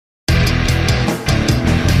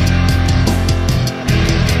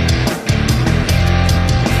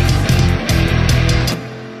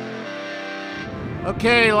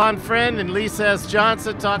Okay, Lonn Friend and Lisa S.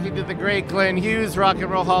 Johnson talking to the great Glenn Hughes, Rock and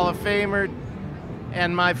Roll Hall of Famer,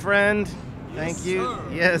 and my friend. Thank you. Sir.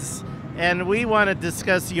 Yes. And we want to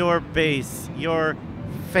discuss your bass, your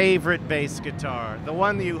favorite bass guitar, the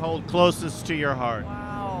one that you hold closest to your heart.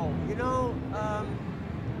 Wow, you know,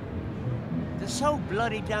 there's so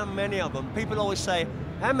bloody damn many of them. People always say,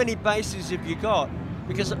 how many basses have you got?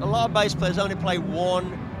 Because a lot of bass players only play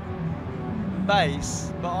one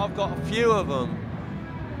bass, but I've got a few of them.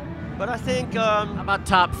 But I think... How about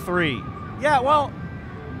top three? Yeah, well,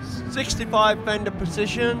 65 Fender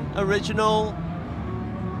Precision, original,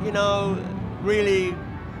 you know, really...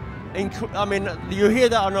 I mean, you hear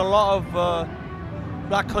that on a lot of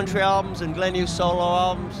Black Country albums and Glenn Hughes solo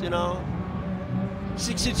albums, you know.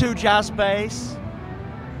 62 jazz bass,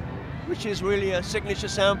 which is really a signature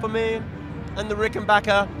sound for me, and the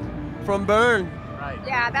Rickenbacker from Burn. Right.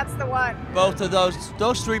 Yeah, that's the one. Both of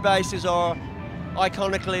those three basses are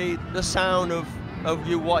iconically the sound of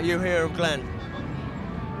what you hear of Glenn.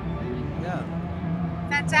 Yeah.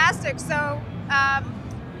 Fantastic. So,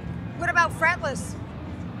 what about fretless?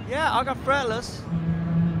 Yeah, I got fretless.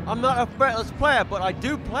 I'm not a fretless player, but I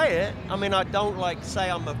do play it. I mean, I don't like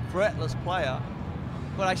say I'm a fretless player,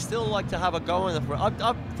 but I still like to have a go on the fret.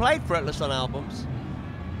 I've played fretless on albums,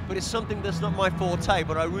 but it's something that's not my forte,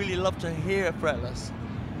 but I really love to hear fretless.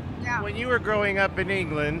 Yeah. When you were growing up in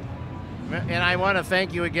England, and I want to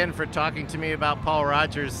thank you again for talking to me about Paul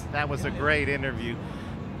Rogers. That was a great interview.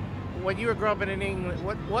 When you were growing up in England,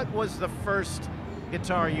 what was the first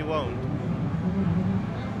guitar you owned?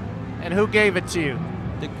 And who gave it to you?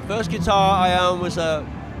 The first guitar I owned was a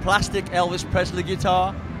plastic Elvis Presley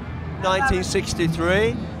guitar,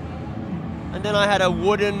 1963. And then I had a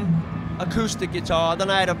wooden acoustic guitar. Then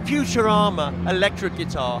I had a Futurama electric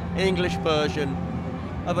guitar, English version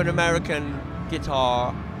of an American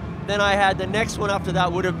guitar. Then I had the next one after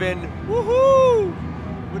that would have been, woohoo!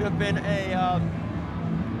 Would have been a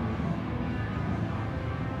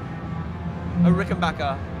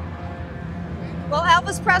Rickenbacker. Well,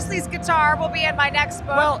 Elvis Presley's guitar will be in my next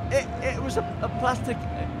book. Well, it was a plastic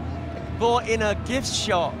bought in a gift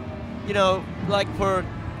shop, you know, like for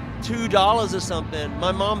 $2 or something.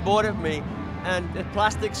 My mom bought it for me, and the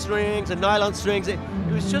plastic strings and nylon strings. It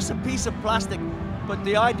was just a piece of plastic, but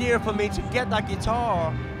the idea for me to get that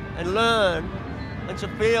guitar and learn and to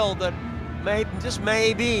feel that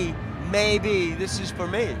maybe this is for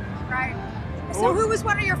me. Right. So who was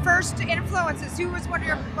one of your first influences? Who was one of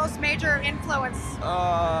your most major influence?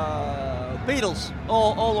 Beatles,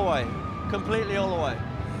 all the way, completely all the way.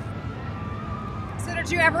 So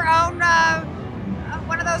did you ever own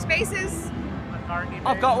one of those basses?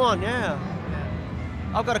 I've got one, yeah.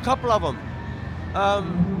 I've got a couple of them.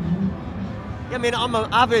 I mean, I'm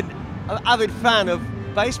an avid fan of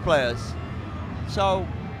bass players, so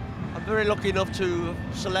I'm very lucky enough to have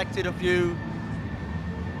selected a few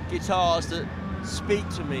guitars that speak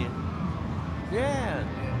to me. Yeah.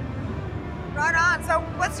 Right on. So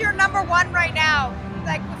what's your number one right now?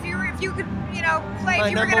 Like if you could, you know, play,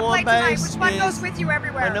 if you were gonna play tonight, which one goes with you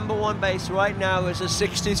everywhere? My number one bass right now is a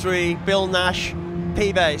 63 Bill Nash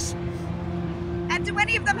P bass. And do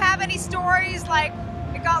any of them have any stories like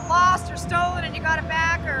it got lost or stolen and you got it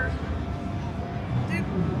back, or?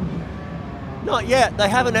 Not yet. They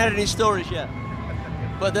haven't had any stories yet.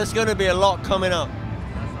 But there's going to be a lot coming up.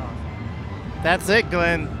 That's it,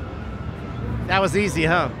 Glenn. That was easy,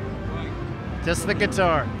 huh? Just the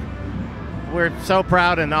guitar. We're so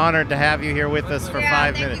proud and honored to have you here with us for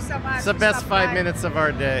 5 minutes. Thank you so much. It's the best 5 minutes of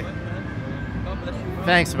our day.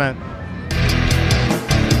 Thanks, man.